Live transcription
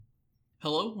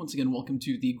Hello, once again, welcome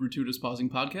to the Gratuitous Pausing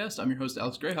Podcast. I'm your host,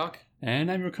 Alex Greyhawk.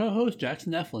 And I'm your co-host,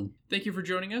 Jackson Eflin. Thank you for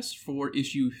joining us for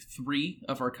issue 3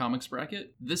 of our comics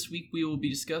bracket. This week we will be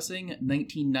discussing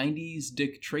 1990's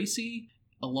Dick Tracy,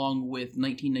 along with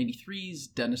 1993's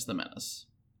Dennis the Menace.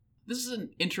 This is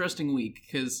an interesting week,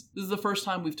 because this is the first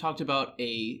time we've talked about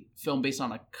a film based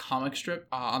on a comic strip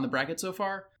on the bracket so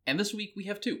far, and this week we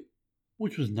have 2.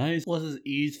 Which was nice. Let us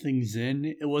ease things in.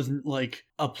 It wasn't like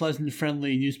a pleasant,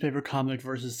 friendly newspaper comic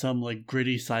versus some like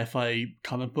gritty sci-fi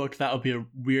comic book. That would be a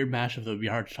weird mashup that would be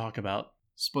hard to talk about.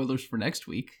 Spoilers for next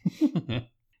week.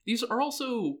 These are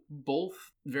also both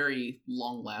very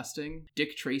long-lasting.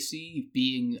 Dick Tracy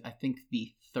being, I think,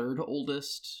 the third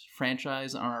oldest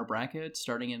franchise on our bracket,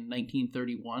 starting in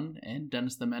 1931, and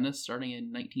Dennis the Menace starting in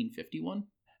 1951.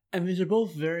 And these are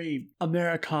both very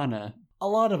Americana. A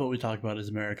lot of what we talk about is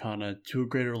Americana to a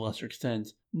greater or lesser extent.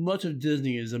 Much of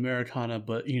Disney is Americana,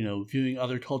 but, viewing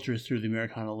other cultures through the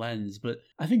Americana lens. But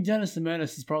I think Dennis the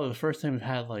Menace is probably the first time we've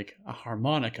had, like, a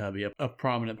harmonica be a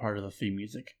prominent part of the theme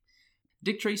music.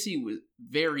 Dick Tracy was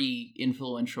very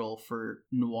influential for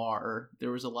noir. There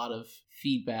was a lot of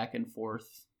feedback and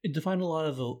forth. It defined a lot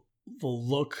of the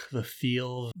look, the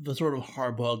feel, the sort of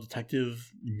hard-boiled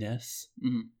detective-ness.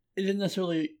 Mm-hmm. It didn't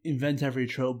necessarily invent every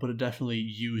trope, but it definitely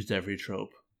used every trope.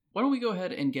 Why don't we go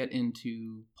ahead and get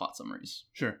into plot summaries?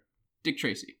 Sure. Dick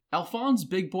Tracy. Alphonse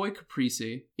Big Boy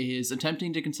Caprice is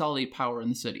attempting to consolidate power in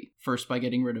the city, first by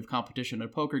getting rid of competition at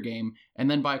a poker game, and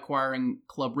then by acquiring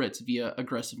Club Ritz via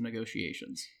aggressive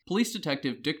negotiations. Police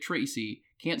detective Dick Tracy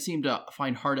can't seem to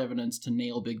find hard evidence to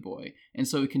nail Big Boy, and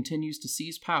so he continues to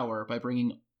seize power by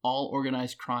bringing all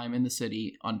organized crime in the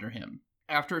city under him.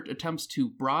 After attempts to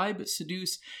bribe,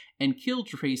 seduce, and kill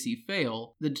Tracy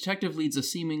fail, the detective leads a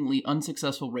seemingly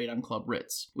unsuccessful raid on Club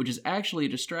Ritz, which is actually a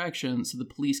distraction so the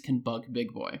police can bug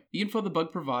Big Boy. The info the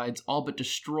bug provides all but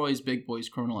destroys Big Boy's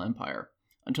criminal empire,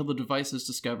 until the device is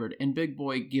discovered and Big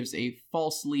Boy gives a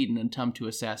false lead in an attempt to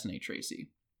assassinate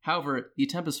Tracy. However, the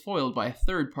attempt is foiled by a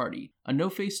third party, a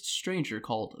no-faced stranger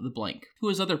called The Blank, who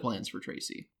has other plans for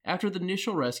Tracy. After the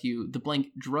initial rescue, The Blank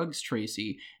drugs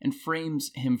Tracy and frames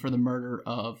him for the murder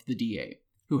of the DA,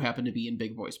 who happened to be in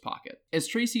Big Boy's pocket. As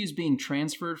Tracy is being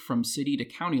transferred from city to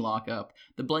county lockup,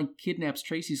 The Blank kidnaps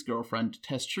Tracy's girlfriend,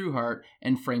 Tess Trueheart,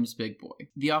 and frames Big Boy.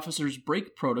 The officers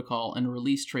break protocol and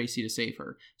release Tracy to save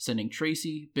her, sending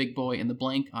Tracy, Big Boy, and The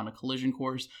Blank on a collision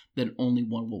course that only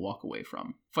one will walk away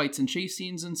from. Fights and chase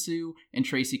scenes ensue, and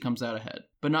Tracy comes out ahead,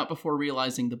 but not before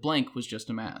realizing The Blank was just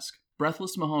a mask.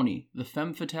 Breathless Mahoney, the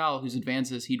femme fatale whose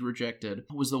advances he'd rejected,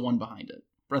 was the one behind it.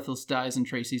 Breathless dies in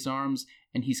Tracy's arms,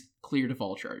 and he's cleared of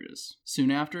all charges.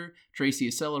 Soon after, Tracy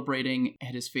is celebrating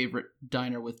at his favorite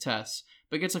diner with Tess,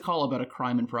 but gets a call about a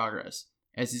crime in progress.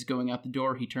 As he's going out the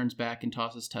door, he turns back and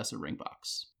tosses Tess a ring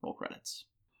box. Roll credits.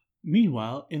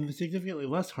 Meanwhile, in the significantly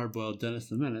less hard-boiled Dennis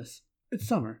the Menace, it's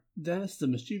summer. Dennis is a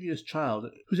mischievous child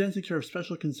whose antics are of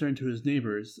special concern to his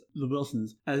neighbors, the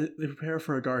Wilsons, as they prepare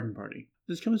for a garden party.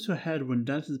 This comes to a head when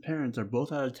Dennis's parents are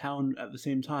both out of town at the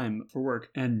same time for work,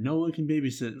 and no one can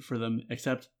babysit for them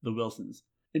except the Wilsons.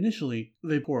 Initially,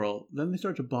 they quarrel, then they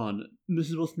start to bond,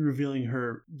 Mrs. Wilson revealing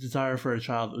her desire for a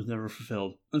child that was never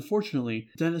fulfilled. Unfortunately,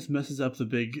 Dennis messes up the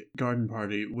big garden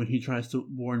party when he tries to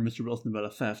warn Mr. Wilson about a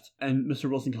theft, and Mr.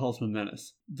 Wilson calls him a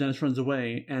menace. Dennis runs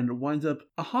away and winds up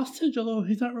a hostage, although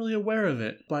he's not really aware of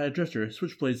it, by a drifter,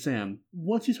 Switchblade Sam.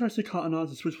 Once he starts to cotton on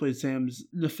to Switchblade Sam's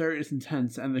nefarious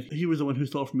intents and that he was the one who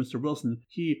stole from Mr. Wilson,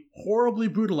 he horribly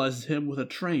brutalizes him with a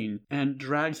train and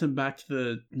drags him back to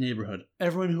the neighborhood.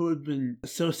 Everyone who had been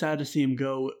so sad to see him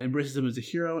go embraces him as a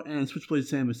hero, and Switchblade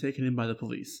Sam is taken in by the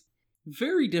police.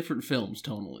 Very different films,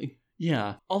 tonally.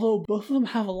 Yeah, although both of them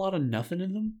have a lot of nothing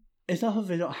in them. It's not that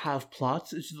they don't have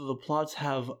plots, it's that the plots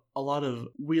have a lot of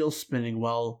wheels spinning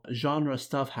while genre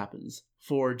stuff happens.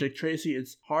 For Dick Tracy,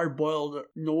 it's hard-boiled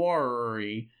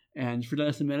noir-y, and for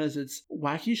Dennis the Menace, it's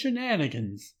wacky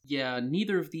shenanigans. Yeah,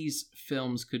 neither of these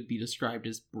films could be described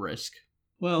as brisk.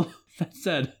 Well, that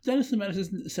said, Dennis the Menace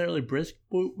isn't necessarily brisk,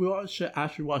 but we watched it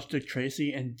after we watched Dick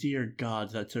Tracy, and dear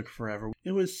God, that took forever.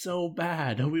 It was so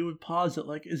bad. We would pause it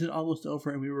like, is it almost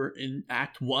over? And we were in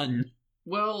Act 1.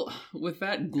 Well, with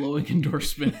that glowing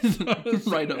endorsement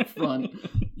right up front,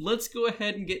 let's go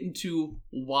ahead and get into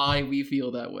why we feel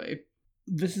that way.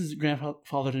 This is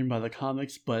grandfathered in by the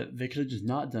comics, but they could have just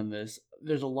not done this.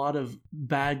 There's a lot of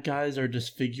bad guys are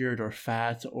disfigured or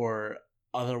fat or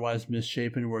otherwise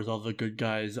misshapen, whereas all the good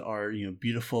guys are,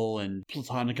 beautiful and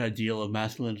platonic ideal of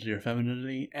masculinity or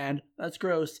femininity, and that's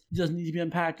gross. It doesn't need to be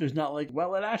unpacked. There's not like,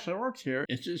 well, it actually works here.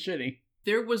 It's just shitty.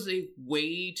 There was a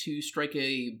way to strike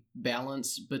a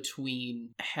balance between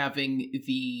having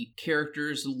the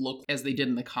characters look as they did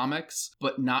in the comics,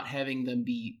 but not having them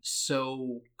be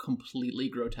so completely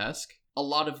grotesque. A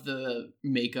lot of the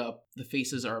makeup, the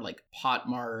faces are like pot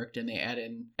marked and they add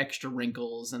in extra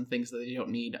wrinkles and things that they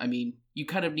don't need. I mean, you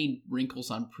kind of need wrinkles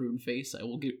on Prune Face, I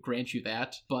will grant you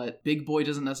that, but Big Boy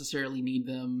doesn't necessarily need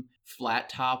them. Flat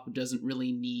Top doesn't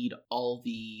really need all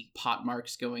the pot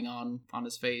marks going on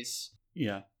his face.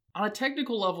 Yeah. On a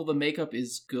technical level, the makeup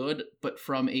is good, but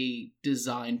from a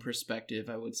design perspective,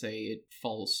 I would say it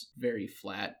falls very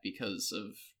flat because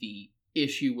of the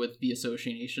issue with the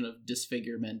association of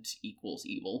disfigurement equals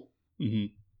evil.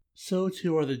 Mm-hmm. So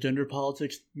too are the gender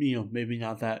politics, maybe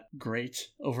not that great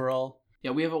overall.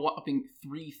 Yeah, we have a whopping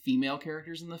 3 female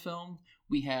characters in the film.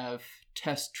 We have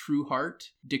Tess Trueheart,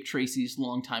 Dick Tracy's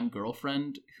longtime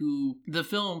girlfriend, who the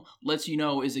film lets you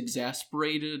know is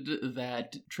exasperated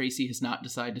that Tracy has not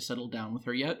decided to settle down with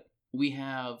her yet. We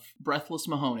have Breathless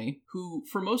Mahoney, who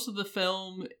for most of the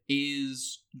film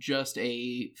is just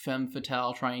a femme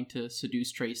fatale trying to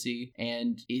seduce Tracy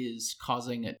and is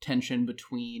causing a tension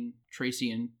between Tracy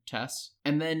and Tess.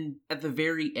 And then at the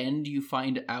very end, you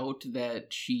find out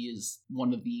that she is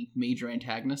one of the major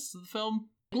antagonists of the film.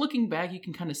 Looking back, you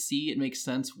can kind of see it makes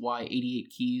sense why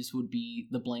 88 Keys would be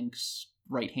the Blank's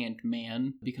right-hand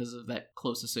man because of that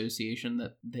close association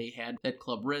that they had at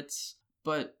Club Ritz.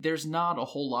 But there's not a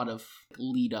whole lot of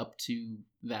lead up to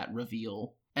that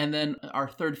reveal. And then our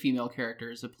third female character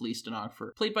is a police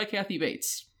stenographer, played by Kathy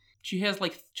Bates. She has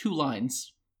like 2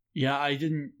 lines. Yeah, I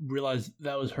didn't realize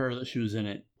that was her, that she was in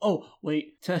it. Oh,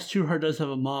 wait, Tess Trueheart does have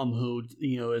a mom who,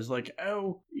 is like,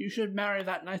 oh, you should marry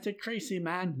that nice Dick Tracy,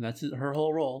 man. That's her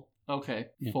whole role. Okay,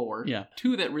 yeah. 4. Yeah.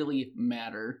 2 that really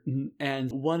matter. Mm-hmm.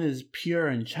 And one is pure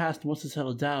and chaste and wants to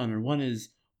settle down, and one is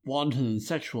wanton and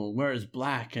sexual, wears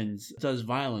black and does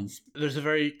violence. There's a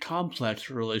very complex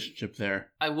relationship there.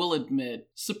 I will admit,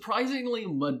 surprisingly,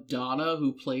 Madonna,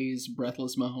 who plays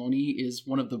Breathless Mahoney, is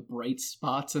one of the bright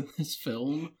spots in this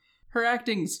film. Her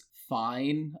acting's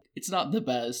fine. It's not the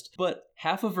best, but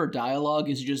half of her dialogue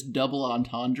is just double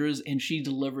entendres, and she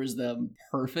delivers them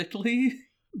perfectly.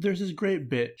 There's this great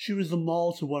bit. She was the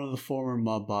mall to one of the former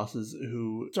mob bosses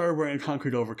who started wearing a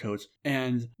concrete overcoat,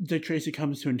 and Dick Tracy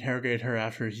comes to interrogate her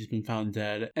after he's been found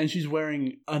dead, and she's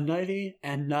wearing a nightie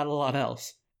and not a lot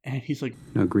else. And he's like,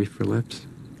 no grief for lips.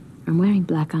 I'm wearing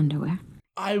black underwear.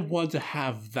 I want to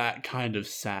have that kind of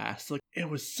sass. Like, it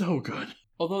was so good.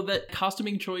 Although that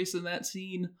costuming choice in that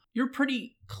scene, you're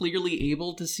pretty clearly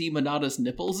able to see Madonna's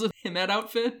nipples in that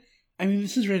outfit. I mean,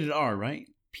 this is rated R, right?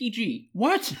 PG.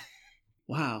 What?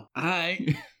 Wow.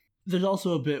 There's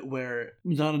also a bit where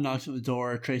Madonna knocks at the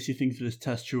door, Tracy thinks it is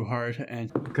Tess Trueheart,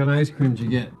 and... What kind of ice cream did you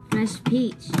get? Fresh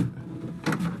peach.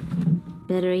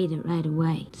 Better eat it right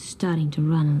away. It's starting to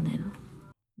run a little.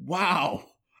 Wow.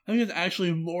 I think it's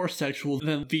actually more sexual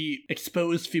than the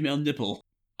exposed female nipple.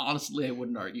 Honestly, I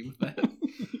wouldn't argue with that.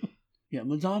 Yeah,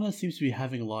 Madonna seems to be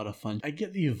having a lot of fun. I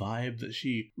get the vibe that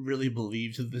she really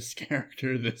believes in this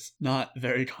character, this not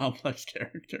very complex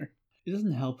character. It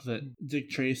doesn't help that Dick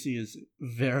Tracy is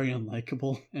very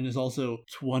unlikable and is also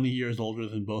 20 years older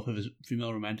than both of his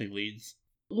female romantic leads.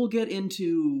 We'll get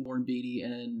into Warren Beatty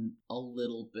in a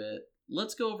little bit.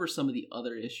 Let's go over some of the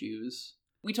other issues.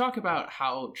 We talk about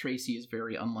how Tracy is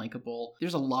very unlikable.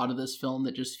 There's a lot of this film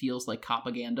that just feels like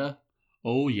propaganda.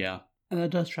 Oh, yeah. And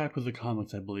that does track with the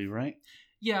comics, I believe, right?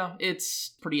 Yeah,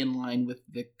 it's pretty in line with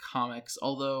the comics,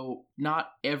 although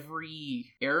not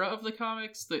every era of the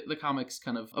comics. The comics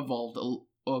kind of evolved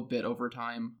a bit over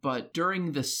time, but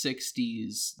during the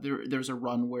 60s, there's a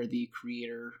run where the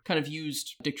creator kind of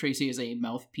used Dick Tracy as a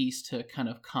mouthpiece to kind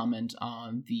of comment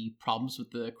on the problems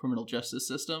with the criminal justice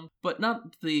system, but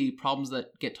not the problems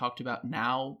that get talked about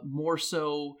now, more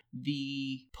so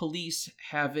the police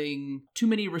having too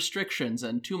many restrictions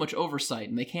and too much oversight,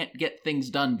 and they can't get things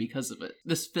done because of it.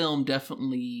 This film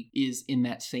definitely is in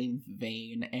that same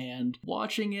vein, and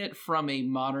watching it from a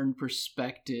modern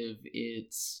perspective,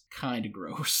 it's kind of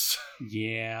gross.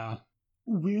 Yeah.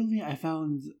 Weirdly, I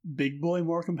found Big Boy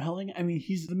more compelling. I mean,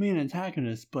 he's the main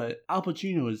antagonist, but Al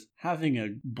Pacino is having a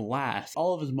blast.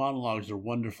 All of his monologues are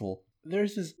wonderful.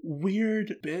 There's this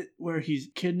weird bit where he's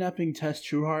kidnapping Tess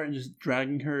Trueheart and just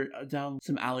dragging her down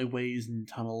some alleyways and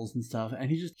tunnels and stuff, and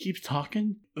he just keeps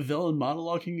talking, villain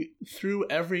monologuing through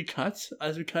every cut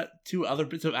as we cut to other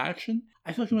bits of action.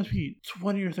 I feel like it must be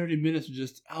 20 or 30 minutes of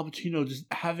just Al Pacino just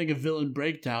having a villain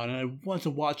breakdown, and I want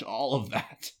to watch all of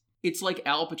that. It's like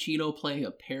Al Pacino playing a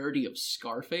parody of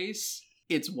Scarface.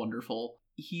 It's wonderful.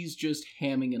 He's just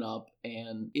hamming it up,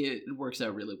 and it works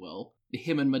out really well.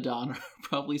 him and Madonna are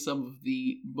probably some of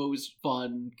the most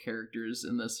fun characters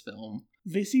in this film.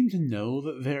 They seem to know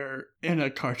that they're in a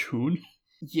cartoon.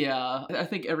 Yeah, I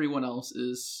think everyone else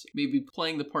is maybe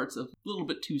playing the parts a little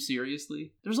bit too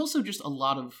seriously. There's also just a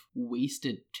lot of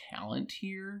wasted talent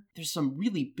here. There's some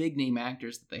really big name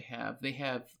actors that they have. They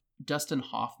have Dustin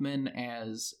Hoffman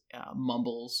as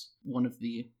Mumbles, one of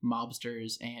the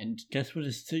mobsters, and... Guess what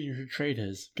his signature trait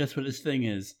is? Guess what his thing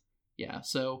is? Yeah,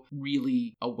 so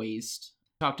really a waste.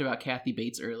 Talked about Kathy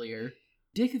Bates earlier.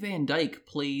 Dick Van Dyke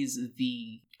plays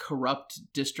the corrupt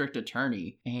district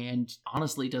attorney and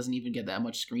honestly doesn't even get that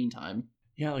much screen time.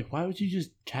 Yeah, like, why would you just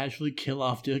casually kill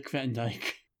off Dick Van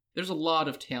Dyke? There's a lot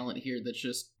of talent here that's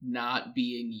just not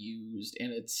being used,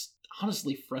 and it's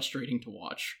honestly frustrating to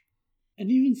watch. And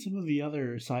even some of the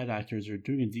other side actors are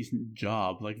doing a decent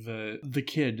job, like the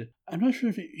kid. I'm not sure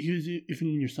if he was even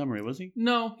in your summary, was he?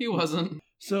 No, he wasn't.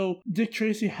 So Dick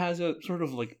Tracy has a sort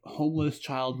of like homeless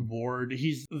child ward.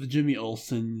 He's the Jimmy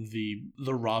Olsen,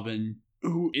 the Robin,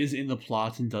 who is in the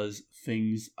plot and does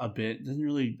things a bit. Doesn't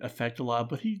really affect a lot,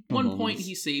 but he... At one point,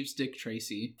 he saves Dick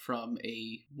Tracy from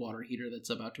a water heater that's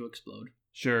about to explode.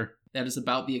 Sure. That is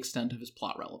about the extent of his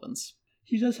plot relevance.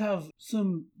 He does have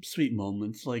some sweet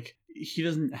moments, like he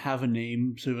doesn't have a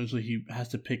name, so eventually he has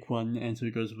to pick one, and so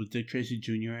he goes with Dick Tracy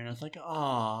Jr., and I was like,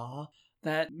 ah,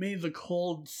 that made the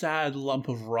cold, sad lump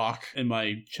of rock in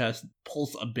my chest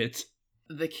pulse a bit.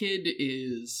 The kid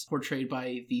is portrayed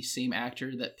by the same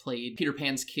actor that played Peter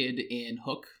Pan's kid in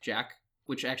Hook, Jack,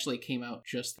 which actually came out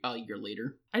just a year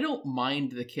later. I don't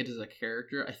mind the kid as a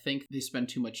character. I think they spend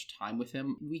too much time with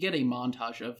him. We get a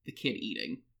montage of the kid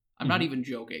eating. I'm not even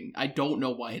joking. I don't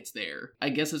know why it's there. I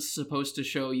guess it's supposed to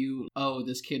show you, oh,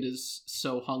 this kid is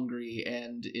so hungry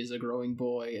and is a growing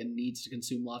boy and needs to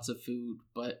consume lots of food,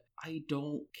 but I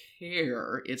don't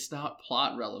care. It's not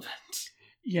plot relevant.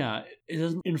 Yeah, it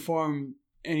doesn't inform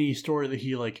any story that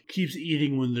he, like, keeps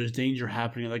eating when there's danger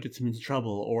happening that gets him into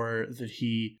trouble, or that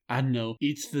he, I don't know,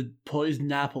 eats the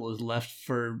poisoned apple is left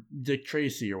for Dick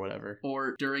Tracy or whatever.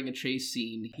 Or during a chase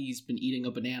scene, he's been eating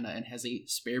a banana and has a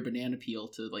spare banana peel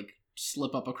to, like,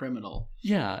 slip up a criminal.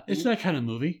 Yeah, it's that kind of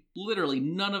movie. Literally,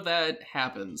 none of that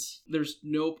happens. There's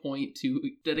no point to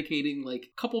dedicating,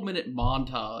 like, a couple-minute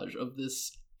montage of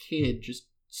this kid just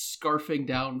scarfing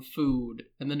down food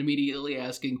and then immediately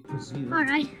asking, All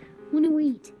right, when do we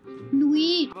eat? When do we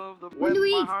eat? When do we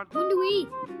eat? When do we eat?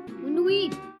 When do we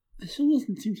eat? This film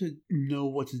doesn't seem to know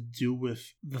what to do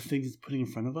with the things it's putting in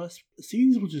front of us.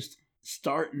 Scenes will just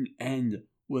start and end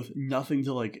with nothing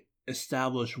to, like,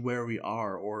 establish where we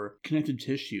are or connective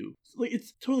tissue. Like,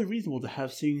 it's totally reasonable to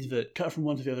have scenes that cut from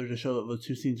one to the other to show that the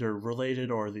two scenes are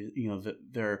related, or that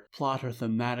their plot are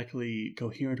thematically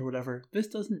coherent or whatever. This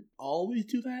doesn't always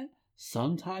do that.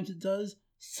 Sometimes it does,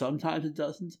 sometimes it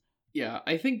doesn't. Yeah,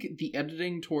 I think the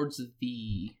editing towards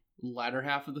the latter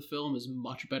half of the film is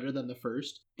much better than the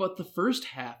first, but the first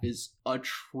half is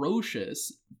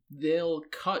atrocious. They'll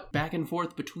cut back and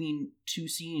forth between two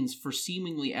scenes for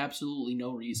seemingly absolutely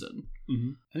no reason.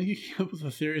 Mm-hmm. I think you came up with a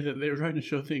theory that they were trying to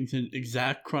show things in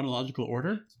exact chronological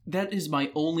order. That is my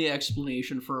only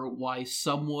explanation for why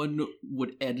someone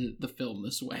would edit the film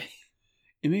this way.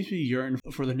 It makes me yearn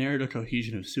for the narrative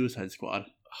cohesion of Suicide Squad.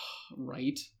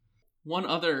 Right? One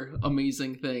other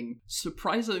amazing thing.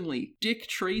 Surprisingly, Dick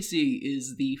Tracy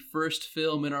is the first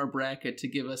film in our bracket to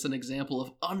give us an example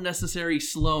of unnecessary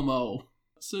slow-mo.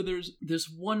 So there's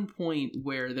one point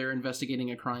where they're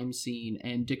investigating a crime scene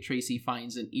and Dick Tracy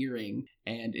finds an earring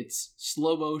and it's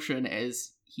slow motion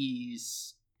as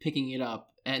he's picking it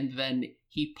up, and then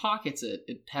he pockets it.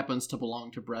 It happens to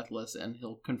belong to Breathless, and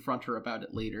he'll confront her about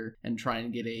it later and try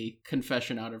and get a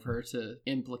confession out of her to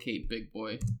implicate Big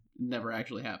Boy. Never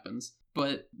actually happens.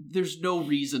 But there's no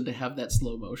reason to have that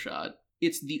slow-mo shot.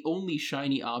 It's the only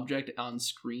shiny object on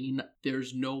screen.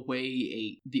 There's no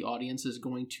way the audience is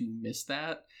going to miss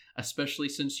that, especially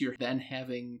since you're then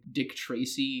having Dick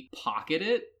Tracy pocket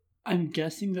it. I'm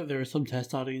guessing that there was some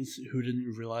test audience who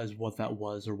didn't realize what that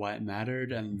was or why it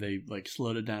mattered, and they, like,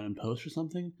 slowed it down in post or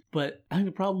something. But I think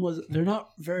the problem was they're not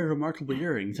very remarkable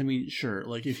earrings. I mean, sure,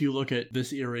 like, if you look at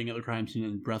this earring at the crime scene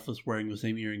and Breathless wearing the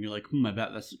same earring, you're like, I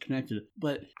bet that's connected.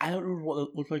 But I don't remember what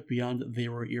it looked like beyond they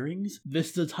were earrings. This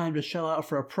is the time to shell out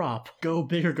for a prop. Go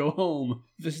big or go home.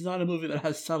 This is not a movie that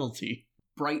has subtlety.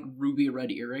 Bright ruby red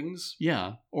earrings.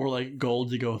 Yeah, or like gold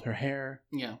to go with her hair.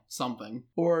 Yeah, something.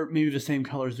 Or maybe the same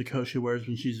colors the coach wears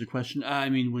when she's the question. I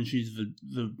mean, when she's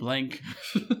the blank.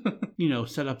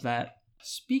 Set up that.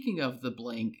 Speaking of the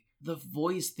blank, the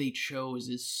voice they chose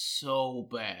is so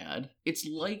bad. It's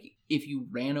like if you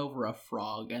ran over a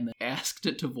frog and then asked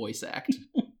it to voice act.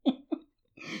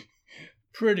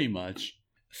 Pretty much.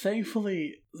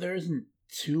 Thankfully, there isn't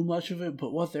too much of it,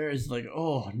 but what there is like,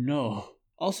 oh no.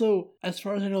 Also, as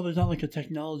far as I know, there's not like a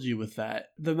technology with that.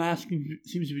 The mask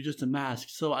seems to be just a mask,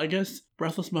 so I guess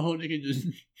Breathless Mahoney can just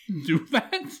do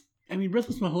that? I mean,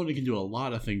 Breathless Mahoney can do a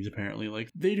lot of things, apparently. Like,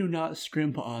 they do not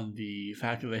scrimp on the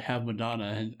fact that they have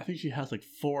Madonna, and I think she has like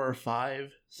 4 or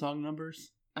 5 song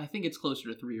numbers. I think it's closer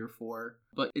to 3 or 4,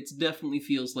 but it definitely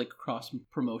feels like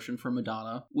cross-promotion for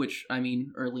Madonna, which, I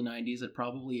mean, early 90s it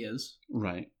probably is.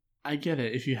 Right. I get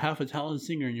it. If you have a talented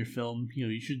singer in your film,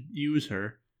 you should use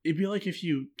her. It'd be like if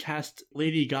you cast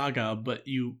Lady Gaga, but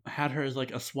you had her as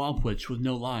like a swamp witch with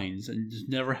no lines and just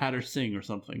never had her sing or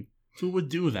something. Who would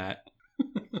do that?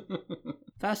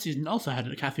 That season also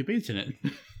had Kathy Bates in it.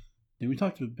 And we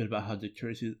talked a bit about how Dick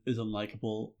Tracy is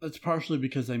unlikable. That's partially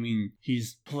because, I mean,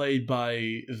 he's played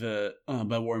by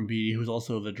Warren Beatty, who's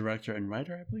also the director and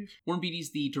writer, I believe. Warren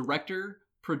Beatty's the director,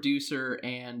 producer,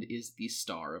 and is the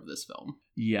star of this film.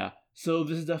 Yeah. So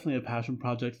this is definitely a passion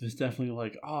project. This is definitely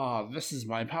like, this is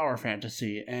my power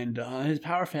fantasy. And his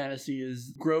power fantasy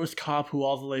is gross cop who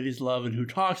all the ladies love and who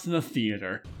talks in the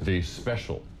theater. The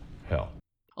special hell.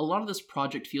 A lot of this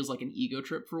project feels like an ego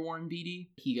trip for Warren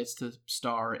Beatty. He gets to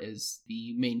star as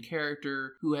the main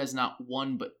character who has not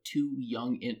 1 but 2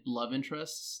 young love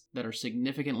interests that are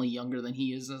significantly younger than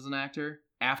he is as an actor.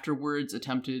 Afterwards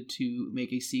attempted to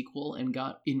make a sequel and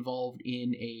got involved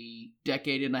in a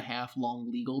decade-and-a-half-long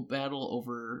legal battle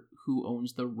over who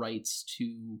owns the rights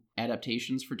to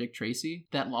adaptations for Dick Tracy.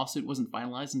 That lawsuit wasn't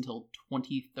finalized until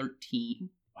 2013.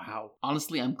 Wow.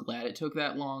 Honestly, I'm glad it took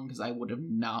that long because I would have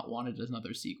not wanted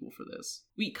another sequel for this.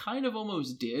 We kind of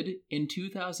almost did. In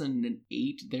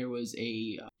 2008, there was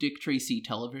a Dick Tracy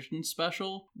television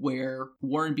special where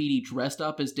Warren Beatty dressed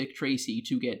up as Dick Tracy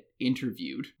to get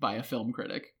interviewed by a film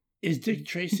critic. Is Dick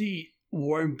Tracy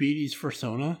Warren Beatty's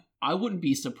persona? I wouldn't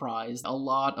be surprised. A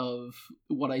lot of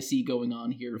what I see going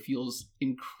on here feels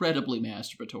incredibly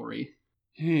masturbatory.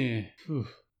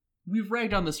 We've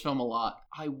ragged on this film a lot.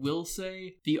 I will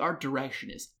say the art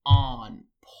direction is on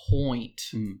point.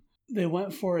 They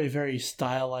went for a very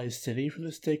stylized city for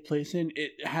this to take place in.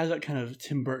 It has that kind of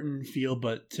Tim Burton feel,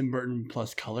 but Tim Burton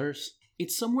plus colors.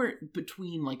 It's somewhere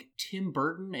between like Tim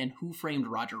Burton and Who Framed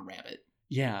Roger Rabbit.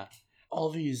 Yeah. All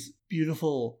these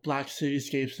beautiful black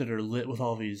cityscapes that are lit with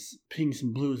all these pinks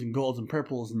and blues and golds and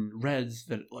purples and reds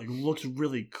that like looks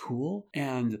really cool,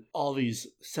 and all these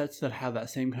sets that have that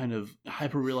same kind of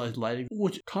hyper-realized lighting,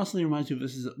 which constantly reminds you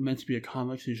this is meant to be a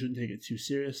comic, so you shouldn't take it too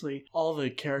seriously. All the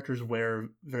characters wear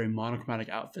very monochromatic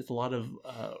outfits, a lot of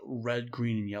red,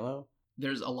 green, and yellow.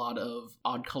 There's a lot of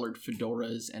odd-colored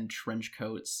fedoras and trench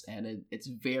coats, and it's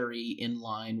very in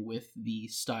line with the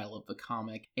style of the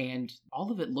comic, and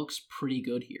all of it looks pretty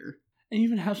good here. And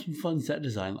even have some fun set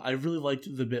design. I really liked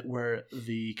the bit where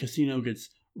the casino gets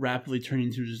rapidly turned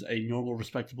into just a normal,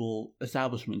 respectable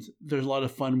establishment. There's a lot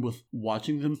of fun with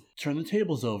watching them turn the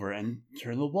tables over and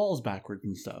turn the walls backwards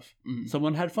and stuff.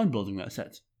 Someone had fun building that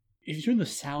set. If you turn the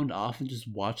sound off and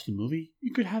just watch the movie,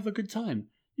 you could have a good time.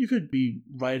 You could be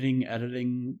writing,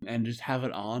 editing, and just have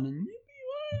it on, and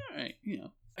you'd be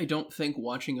alright, I don't think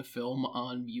watching a film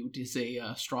on mute is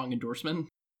a strong endorsement.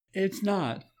 It's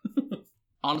not.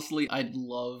 Honestly, I'd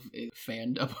love a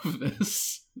fan-dub of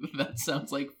this. That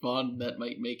sounds like fun. That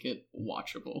might make it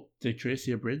watchable. Dick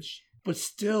Tracy abridged? But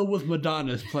still with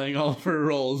Madonna's playing all of her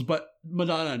roles, but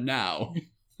Madonna now.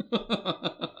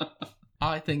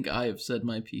 I think I have said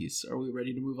my piece. Are we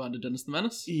ready to move on to Dennis the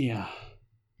Menace? Yeah.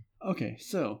 Okay,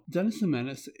 so Dennis the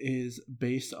Menace is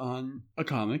based on a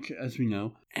comic, as we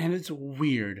know, and it's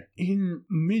weird. In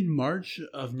mid-March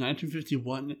of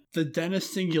 1951, the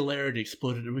Dennis singularity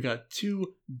exploded, and we got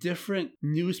 2 different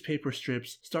newspaper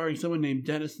strips starring someone named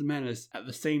Dennis the Menace at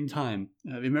the same time.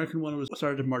 The American one was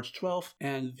started March 12th,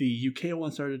 and the UK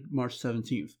one started March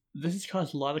 17th. This has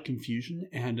caused a lot of confusion,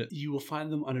 and you will find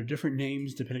them under different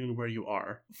names depending on where you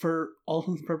are. For all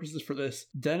intents and purposes for this,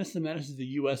 Dennis the Menace is the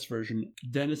US version,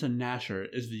 Dennis and Gnasher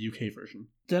is the UK version.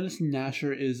 Dennis and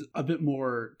Gnasher is a bit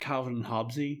more Calvin and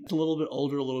Hobbesy. It's a little bit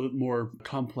older, a little bit more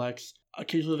complex.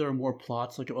 Occasionally there are more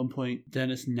plots, like at one point,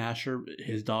 Dennis and Gnasher,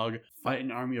 his dog, fight an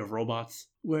army of robots.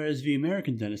 Whereas the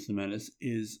American Dennis the Menace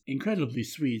is incredibly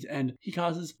sweet, and he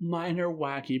causes minor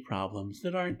wacky problems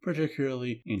that aren't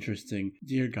particularly interesting.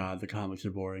 Dear God, the comics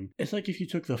are boring. It's like if you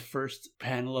took the first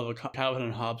panel of a Calvin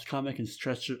and Hobbes comic and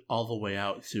stretched it all the way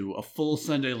out to a full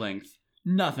Sunday length.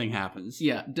 Nothing happens.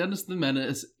 Yeah, Dennis the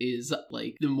Menace is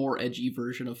like the more edgy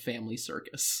version of Family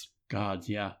Circus. God,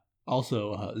 yeah.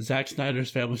 Also, Zack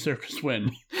Snyder's Family Circus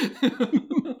win.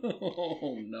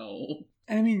 Oh, no.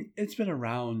 And I mean, it's been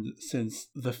around since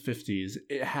the 50s.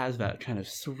 It has that kind of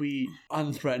sweet,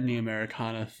 unthreatening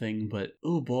Americana thing, but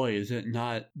oh boy, is it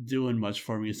not doing much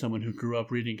for me as someone who grew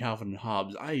up reading Calvin and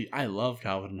Hobbes. I love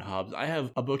Calvin and Hobbes. I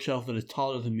have a bookshelf that is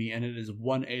taller than me, and it is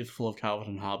 1/8 full of Calvin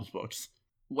and Hobbes books.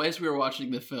 As we were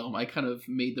watching the film, I kind of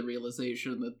made the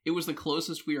realization that it was the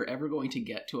closest we were ever going to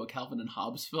get to a Calvin and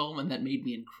Hobbes film, and that made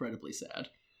me incredibly sad.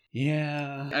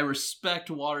 Yeah. I respect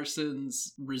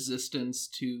Watterson's resistance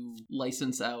to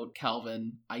license out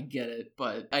Calvin. I get it,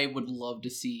 but I would love to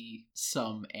see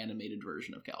some animated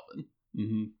version of Calvin.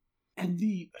 Mm-hmm. And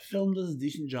the film does a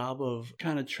decent job of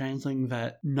kind of translating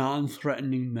that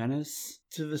non-threatening menace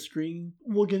to the screen.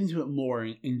 We'll get into it more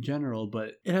in general,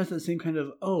 but it has that same kind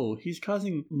of, oh, he's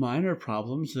causing minor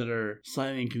problems that are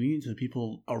slightly inconvenient to the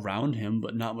people around him,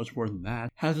 but not much more than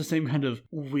that. Has the same kind of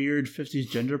weird 50s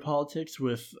gender politics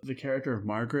with the character of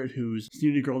Margaret, who's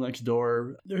snooty girl next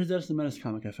door. There's a Dennis the Menace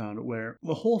comic I found where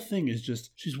the whole thing is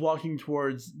just, she's walking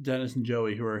towards Dennis and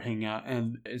Joey who are hanging out,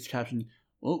 and it's captioned,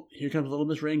 oh, here comes little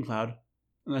Miss Raincloud.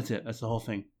 And that's it. That's the whole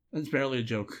thing. That's barely a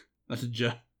joke. That's a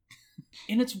joke.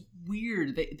 And it's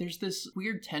weird. There's this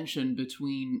weird tension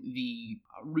between the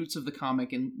roots of the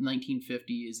comic in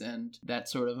 1950s and that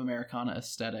sort of Americana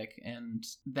aesthetic and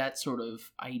that sort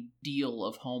of ideal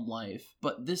of home life.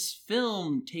 But this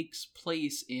film takes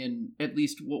place in at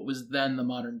least what was then the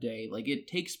modern day. Like, it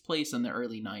takes place in the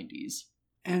early 90s.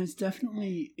 And it's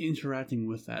definitely interacting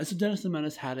with that. So Dennis the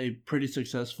Menace had a pretty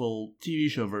successful TV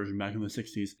show version back in the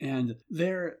 60s. And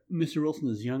there, Mr. Wilson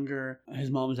is younger. His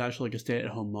mom is actually like a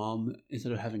stay-at-home mom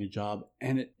instead of having a job.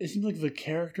 And it seems like the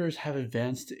characters have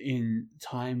advanced in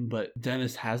time, but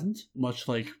Dennis hasn't. Much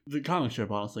like the comic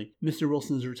strip, honestly. Mr.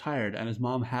 Wilson is retired and his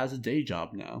mom has a day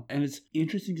job now. And it's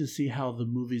interesting to see how the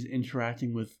movie's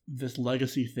interacting with this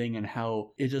legacy thing and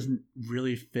how it doesn't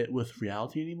really fit with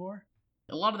reality anymore.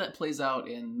 A lot of that plays out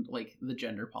in, like, the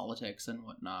gender politics and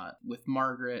whatnot with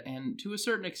Margaret, and to a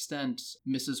certain extent,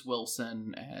 Mrs.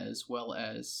 Wilson, as well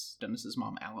as Dennis's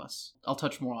mom, Alice. I'll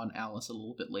touch more on Alice a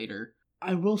little bit later.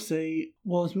 I will say,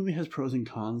 while this movie has pros and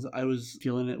cons, I was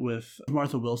feeling it with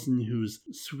Martha Wilson, who's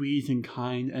sweet and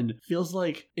kind, and feels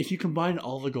like if you combine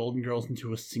all the Golden Girls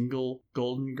into a single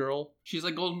Golden Girl... She's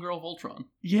like Golden Girl Voltron.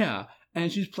 Yeah,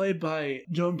 and she's played by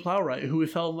Joan Plowright, who we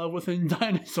fell in love with in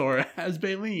Dinosaur as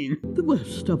Baleen. The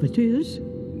worst of it is,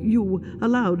 you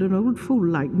allowed an old fool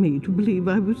like me to believe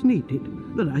I was needed,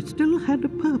 that I still had a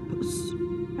purpose.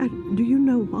 And do you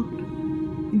know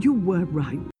what? You were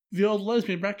right. The old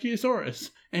lesbian Brachiosaurus.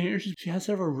 And here she has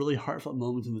several really heartfelt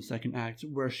moments in the second act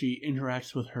where she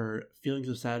interacts with her feelings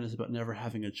of sadness about never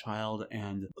having a child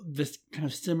and this kind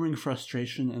of simmering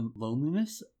frustration and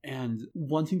loneliness and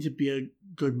wanting to be a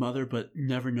good mother but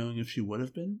never knowing if she would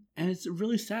have been. And it's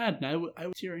really sad, and I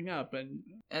was tearing up.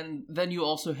 And then you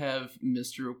also have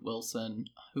Mr. Wilson,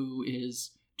 who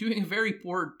is doing a very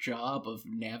poor job of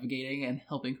navigating and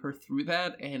helping her through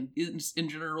that, and is in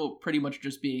general pretty much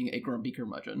just being a grumpy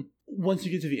curmudgeon. Once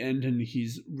you get to the end and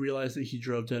he's realized that he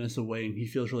drove Dennis away and he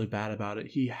feels really bad about it,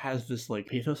 he has this like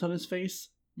pathos on his face.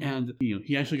 And,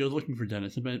 he actually goes looking for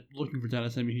Dennis. And by looking for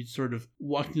Dennis, I mean he's sort of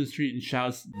walking the street and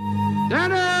shouts,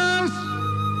 "Dennis!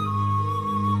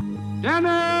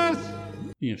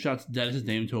 Dennis!" Shouts Dennis'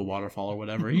 name to a waterfall or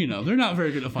whatever. They're not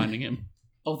very good at finding him.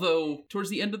 Although, towards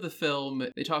the end of the film,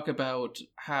 they talk about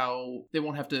how they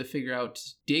won't have to figure out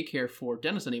daycare for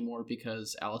Dennis anymore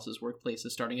because Alice's workplace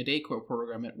is starting a daycare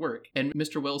program at work. And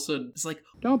Mr. Wilson is like,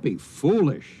 "Don't be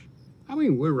foolish. I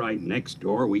mean, we're right next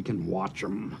door. We can watch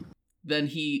them." Then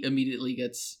he immediately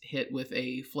gets hit with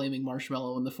a flaming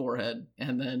marshmallow in the forehead,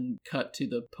 and then cut to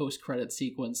the post-credit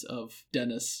sequence of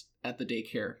Dennis at the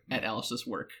daycare at Alice's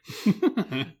work.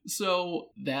 So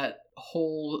that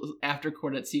whole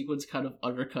after-credit sequence kind of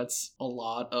undercuts a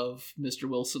lot of Mr.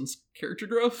 Wilson's character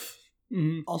growth.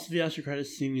 Mm-hmm. Also, the after-credit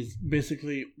scene is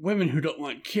basically women who don't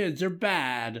want kids are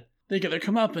bad. They get their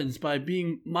comeuppance by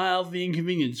being mildly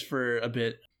inconvenienced for a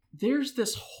bit. There's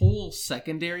this whole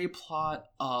secondary plot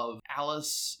of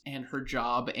Alice and her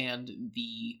job and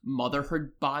the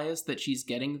motherhood bias that she's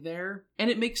getting there. And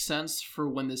it makes sense for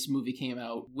when this movie came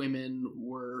out. Women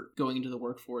were going into the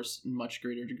workforce in much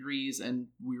greater degrees, and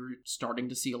we were starting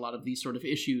to see a lot of these sort of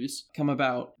issues come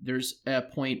about. There's a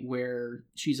point where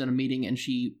she's in a meeting and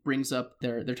she brings up,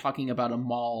 they're talking about a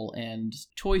mall and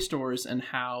toy stores and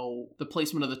how the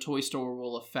placement of the toy store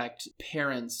will affect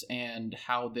parents and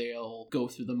how they'll go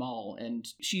through the mall,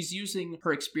 and she's using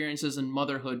her experiences in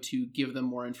motherhood to give them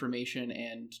more information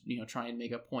and try and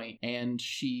make a point, and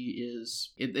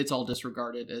it's all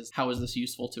disregarded as, how is this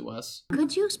useful to us?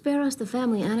 Could you spare us the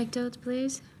family anecdotes,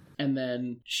 please? And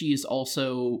then she's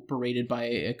also berated by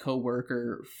a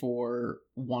coworker for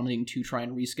wanting to try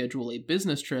and reschedule a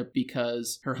business trip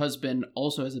because her husband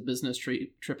also has a business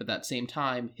trip at that same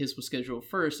time. His was scheduled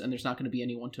first, and there's not going to be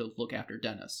anyone to look after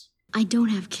Dennis. I don't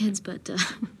have kids, but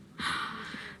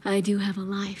I do have a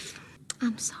life.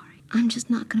 I'm sorry. I'm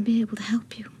just not going to be able to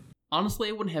help you. Honestly,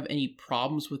 I wouldn't have any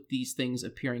problems with these things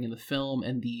appearing in the film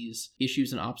and these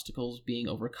issues and obstacles being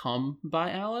overcome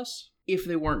by Alice if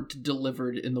they weren't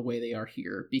delivered in the way they are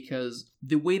here, because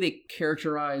the way they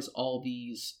characterize all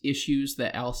these issues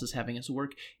that Alice is having as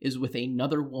work is with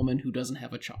another woman who doesn't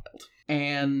have a child.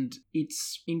 And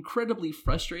it's incredibly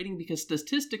frustrating because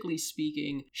statistically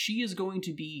speaking, she is going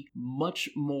to be much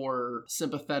more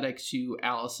sympathetic to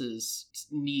Alice's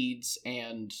needs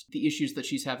and the issues that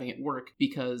she's having at work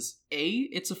because A,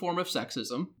 it's a form of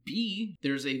sexism, B,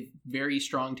 there's a very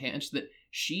strong chance that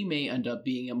she may end up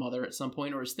being a mother at some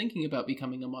point or is thinking about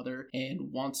becoming a mother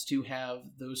and wants to have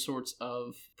those sorts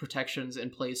of protections in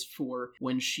place for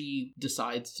when she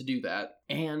decides to do that.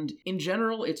 And in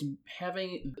general, it's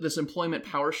having this employment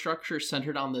power structure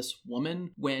centered on this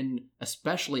woman when,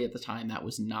 especially at the time, that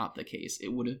was not the case.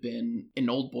 It would have been an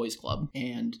old boys club,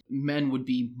 and men would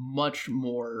be much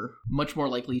more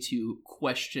likely to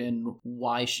question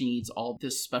why she needs all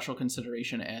this special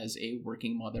consideration as a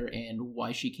working mother and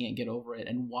why she can't get over it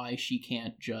and why she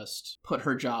can't just put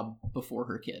her job before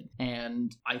her kid.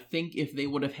 And I think if they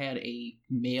would have had a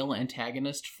male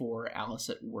antagonist for Alice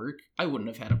at work, I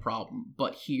wouldn't have had a problem.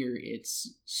 But here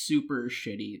it's super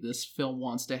shitty. This film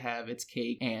wants to have its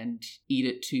cake and eat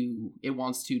it too. It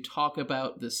wants to talk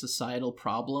about the societal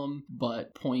problem,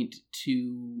 but point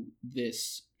to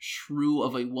this shrew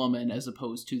of a woman as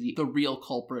opposed to the real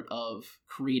culprit of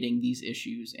creating these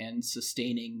issues and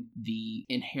sustaining the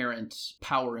inherent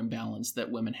power imbalance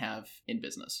that women have in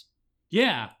business.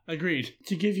 Yeah, agreed.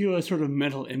 To give you a sort of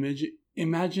mental image,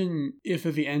 imagine if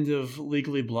at the end of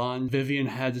Legally Blonde, Vivian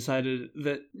had decided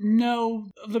that,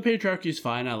 no, the patriarchy's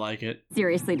fine, I like it.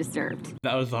 Seriously disturbed.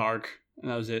 That was the arc. And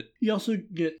that was it. You also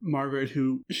get Margaret,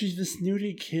 who, she's this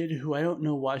snooty kid who I don't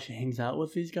know why she hangs out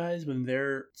with these guys when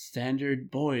they're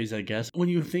standard boys, I guess. When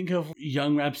you think of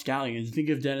young rapscallions, think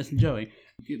of Dennis and Joey.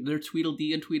 They're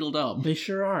Tweedledee and Tweedledum. They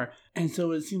sure are. And so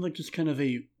it seemed like just kind of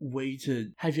a way to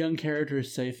have young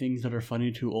characters say things that are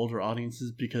funny to older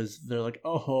audiences because they're like,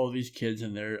 oh, these kids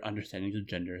and their understandings of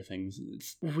gender things.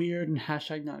 It's weird and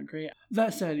hashtag not great.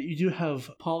 That said, you do have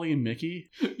Polly and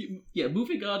Mickey. Yeah,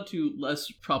 moving on to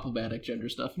less problematic gender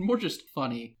stuff and more just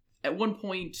funny. At one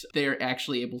point, they're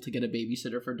actually able to get a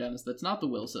babysitter for Dennis that's not the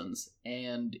Wilsons,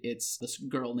 and it's this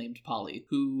girl named Polly,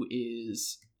 who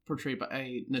is portrayed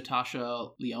by Natasha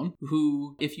Lyonne,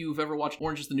 who, if you've ever watched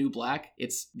Orange is the New Black,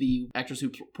 it's the actress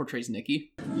who portrays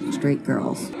Nikki. Straight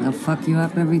girls. They'll fuck you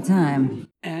up every time.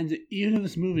 And even in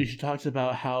this movie, she talks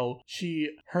about how she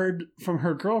heard from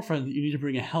her girlfriend that you need to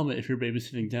bring a helmet if you're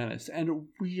babysitting Dennis. And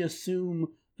we assume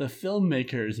the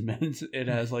filmmakers meant it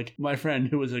as, like, my friend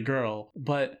who was a girl.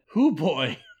 But, hoo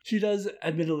boy! She does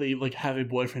admittedly have a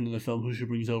boyfriend in the film who she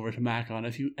brings over to mac on.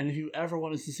 If you ever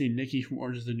wanted to see Nikki from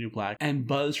Orange is the New Black and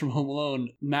Buzz from Home Alone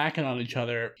macking on each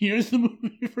other, here's the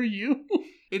movie for you.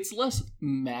 It's less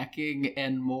macking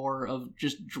and more of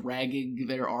just dragging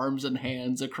their arms and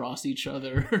hands across each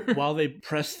other while they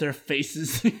press their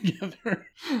faces together.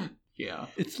 Yeah.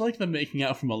 It's like the making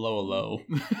out from Allo,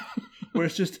 where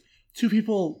it's just two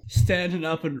people standing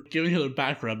up and giving each other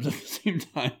back rubs at the same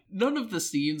time. None of the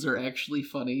scenes are actually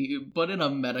funny, but in a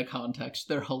meta context,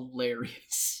 they're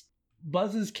hilarious.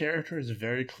 Buzz's character is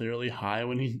very clearly high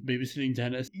when he's babysitting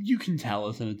Dennis. You can tell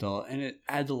as an adult, and it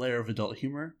adds a layer of adult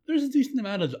humor. There's a decent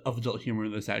amount of adult humor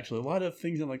in this, actually. A lot of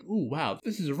things I'm like, ooh, wow,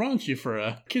 this is raunchy for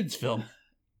a kid's film.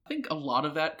 I think a lot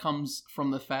of that comes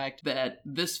from the fact that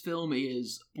this film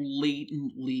is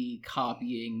blatantly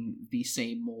copying the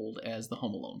same mold as the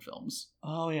Home Alone films.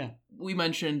 Oh, yeah. We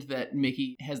mentioned that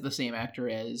Mickey has the same actor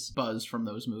as Buzz from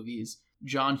those movies.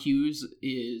 John Hughes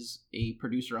is a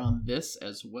producer on this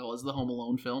as well as the Home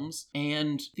Alone films,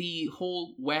 and the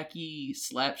whole wacky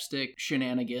slapstick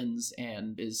shenanigans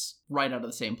and is right out of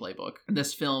the same playbook.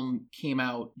 This film came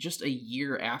out just a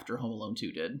year after Home Alone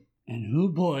 2 did. And oh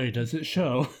boy, does it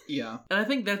show. Yeah. And I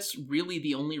think that's really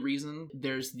the only reason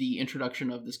there's the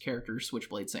introduction of this character,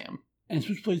 Switchblade Sam. And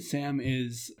Switchblade Sam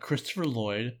is Christopher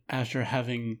Lloyd after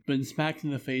having been smacked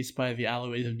in the face by the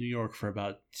alleyways of New York for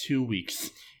about 2 weeks.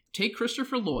 Take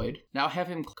Christopher Lloyd, now have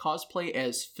him cosplay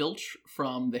as Filch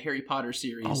from the Harry Potter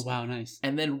series. Oh, wow, nice.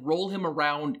 And then roll him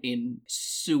around in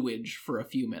sewage for a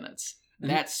few minutes.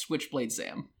 That's Switchblade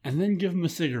Sam. And then give him a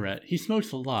cigarette. He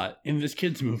smokes a lot in this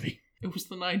kid's movie. It was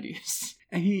the 90s.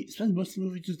 And he spends most of the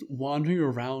movie just wandering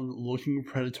around looking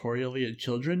predatorially at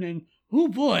children, and oh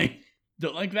boy,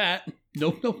 don't like that.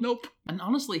 Nope. And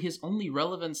honestly, his only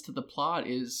relevance to the plot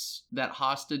is that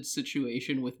hostage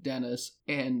situation with Dennis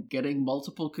and getting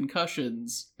multiple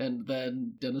concussions and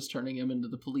then Dennis turning him into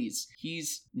the police.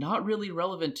 He's not really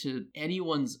relevant to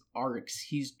anyone's arcs.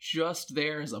 He's just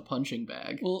there as a punching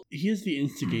bag. Well, he is the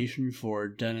instigation for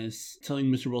Dennis telling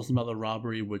Mr. Wilson about the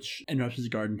robbery, which interrupts his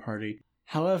garden party.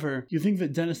 However, you think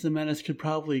that Dennis the Menace could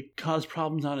probably cause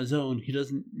problems on his own. He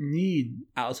doesn't need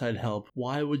outside help.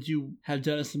 Why would you have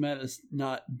Dennis the Menace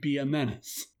not be a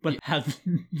menace, but have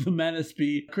the menace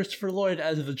be Christopher Lloyd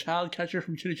as the child catcher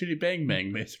from Chitty Chitty Bang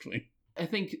Bang, basically? I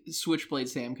think Switchblade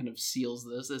Sam kind of seals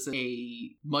this as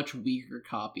a much weaker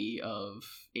copy of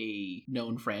a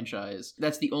known franchise.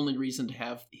 That's the only reason to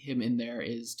have him in there,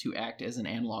 is to act as an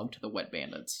analog to the Wet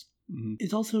Bandits. Mm-hmm.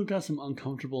 It's also got some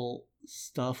uncomfortable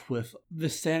stuff with the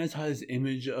sanitized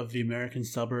image of the American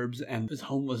suburbs and this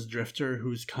homeless drifter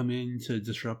who's come in to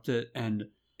disrupt it, and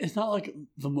it's not like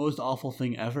the most awful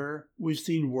thing ever. We've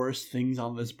seen worse things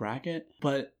on this bracket,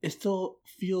 but it still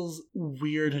feels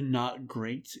weird and not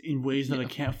great in ways that I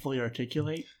can't fully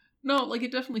articulate. No, like,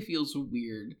 it definitely feels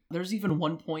weird. There's even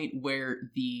one point where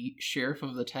the sheriff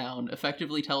of the town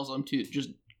effectively tells him to just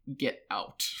get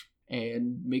out,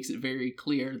 and makes it very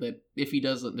clear that if he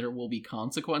doesn't, there will be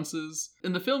consequences.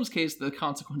 In the film's case, the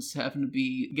consequences happen to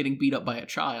be getting beat up by a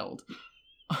child.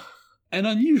 An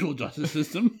unusual justice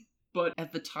system. But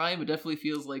at the time, it definitely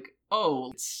feels like,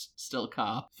 oh, it's still a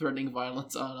cop threatening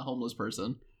violence on a homeless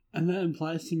person. And that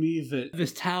implies to me that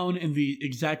this town in the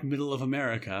exact middle of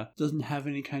America doesn't have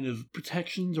any kind of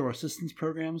protections or assistance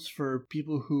programs for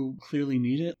people who clearly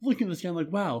need it. Looking at this guy, I'm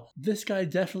like, wow, this guy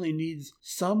definitely needs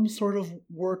some sort of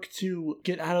work to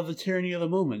get out of the tyranny of the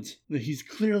moment that he's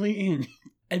clearly in.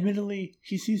 Admittedly,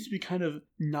 he seems to be kind of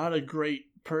not a great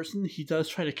person. He does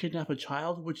try to kidnap a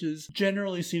child, which is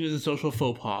generally seen as a social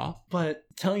faux pas, but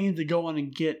telling him to go on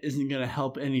and get isn't going to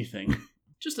help anything.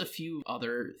 Just a few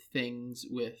other things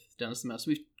with Dennis the Menace.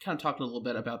 We've kind of talked a little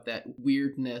bit about that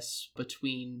weirdness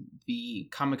between the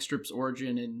comic strip's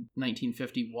origin in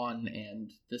 1951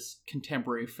 and this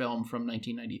contemporary film from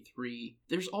 1993.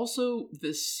 There's also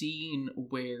this scene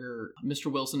where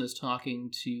Mr. Wilson is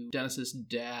talking to Dennis's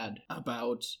dad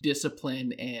about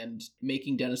discipline and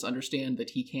making Dennis understand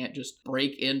that he can't just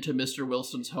break into Mr.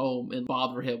 Wilson's home and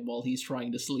bother him while he's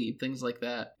trying to sleep, things like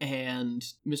that. And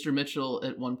Mr. Mitchell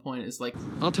at one point is like,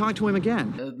 I'll talk to him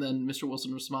again. and then Mr.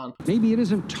 Wilson responds, Maybe it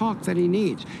isn't talk that he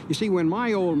needs. You see, when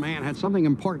my old man had something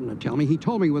important to tell me, he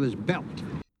told me with his belt.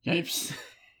 Yipes.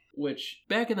 which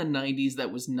back in the 90s,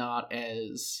 that was not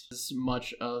as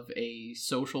much of a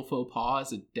social faux pas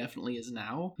as it definitely is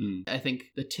now. I think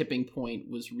the tipping point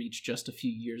was reached just a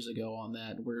few years ago on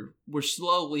that. We're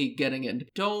slowly getting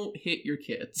it. Don't hit your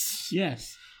kids.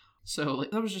 Yes. So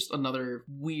like, that was just another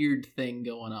weird thing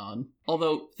going on.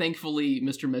 Although, thankfully,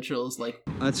 Mr. Mitchell is like,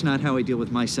 That's not how I deal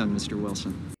with my son, Mr.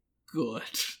 Wilson. good.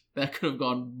 That could have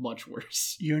gone much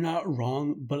worse. You're not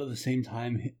wrong, but at the same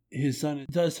time, his son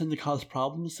does tend to cause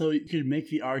problems, so you could make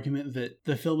the argument that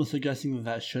the film is suggesting that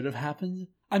that should have happened.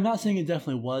 I'm not saying it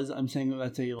definitely was, I'm saying that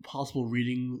that's a possible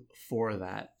reading for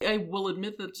that. I will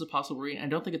admit that it's a possible reading. I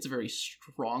don't think it's a very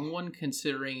strong one,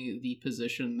 considering the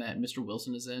position that Mr.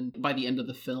 Wilson is in. By the end of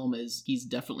the film, is he's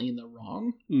definitely in the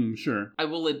wrong. Sure. I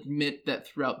will admit that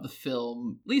throughout the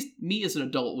film, at least me as an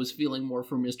adult was feeling more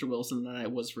for Mr. Wilson than I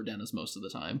was for Dennis most of the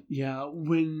time. Yeah,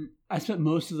 when I spent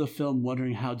most of the film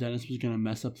wondering how Dennis was going to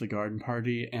mess up the garden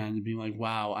party and being like,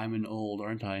 wow, I'm an old,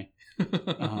 aren't I?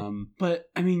 But,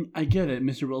 I mean, I get it.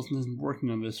 Mr. Wilson has been working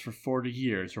on this for 40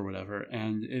 years or whatever,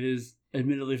 and it is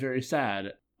admittedly very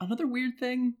sad. Another weird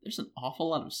thing, there's an awful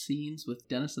lot of scenes with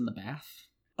Dennis in the bath.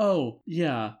 Oh,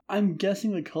 yeah. I'm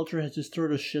guessing the culture has just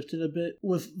sort of shifted a bit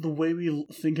with the way we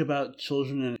think about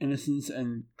children and innocence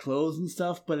and clothes and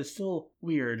stuff, but it's still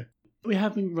weird. We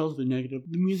have been relatively negative.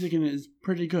 The music in it is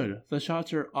pretty good. The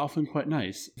shots are often quite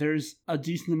nice. There's a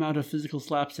decent amount of physical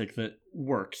slapstick that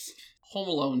works. Home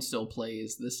Alone still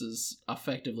plays. This is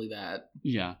effectively that.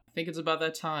 Yeah. I think it's about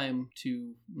that time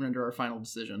to render our final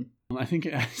decision. I think,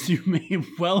 as you may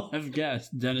well have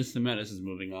guessed, Dennis the Menace is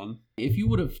moving on. If you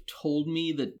would have told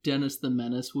me that Dennis the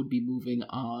Menace would be moving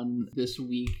on this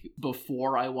week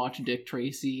before I watched Dick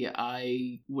Tracy,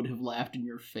 I would have laughed in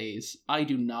your face. I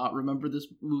do not remember this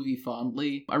movie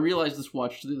fondly. I realize this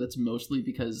watch through that's mostly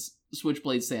because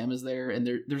Switchblade Sam is there, and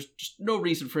there's just no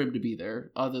reason for him to be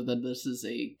there, other than this is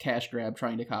a cash grab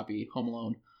trying to copy Home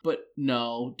Alone. But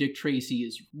no, Dick Tracy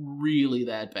is really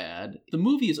that bad. The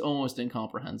movie is almost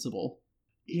incomprehensible.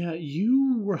 Yeah,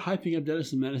 you were hyping up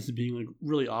Dennis the Menace as being like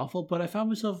really awful, but I found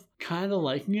myself kind of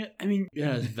liking it. I mean, it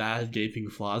has vast gaping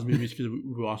flaws. Maybe it's because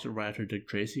we watched it right after Dick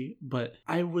Tracy, but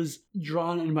I was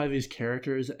drawn in by these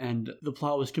characters, and the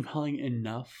plot was compelling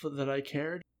enough that I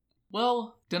cared.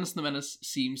 Well, Dennis the Menace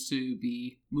seems to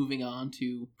be moving on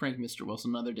to Prank Mr.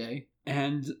 Wilson another day.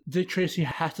 And Dick Tracy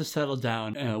has to settle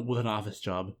down with an office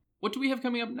job. What do we have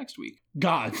coming up next week?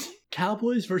 Gods.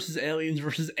 Cowboys versus Aliens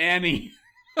versus Annie.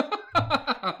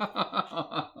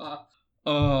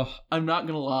 I'm not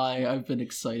gonna lie, I've been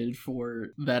excited for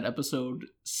that episode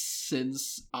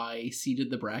since I seeded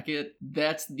the bracket.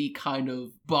 That's the kind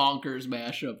of bonkers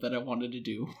mashup that I wanted to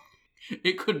do.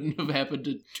 It couldn't have happened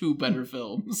to two better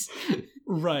films.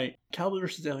 Right. Cowboys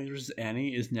versus Aliens versus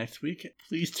Annie is next week.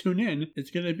 Please tune in.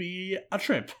 It's gonna be a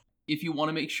trip. If you want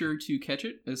to make sure to catch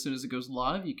it as soon as it goes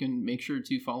live, you can make sure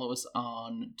to follow us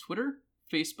on Twitter,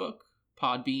 Facebook,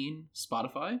 Podbean,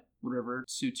 Spotify, whatever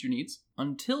suits your needs.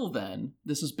 Until then,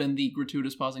 this has been the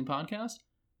Gratuitous Pausing Podcast.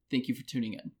 Thank you for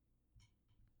tuning in.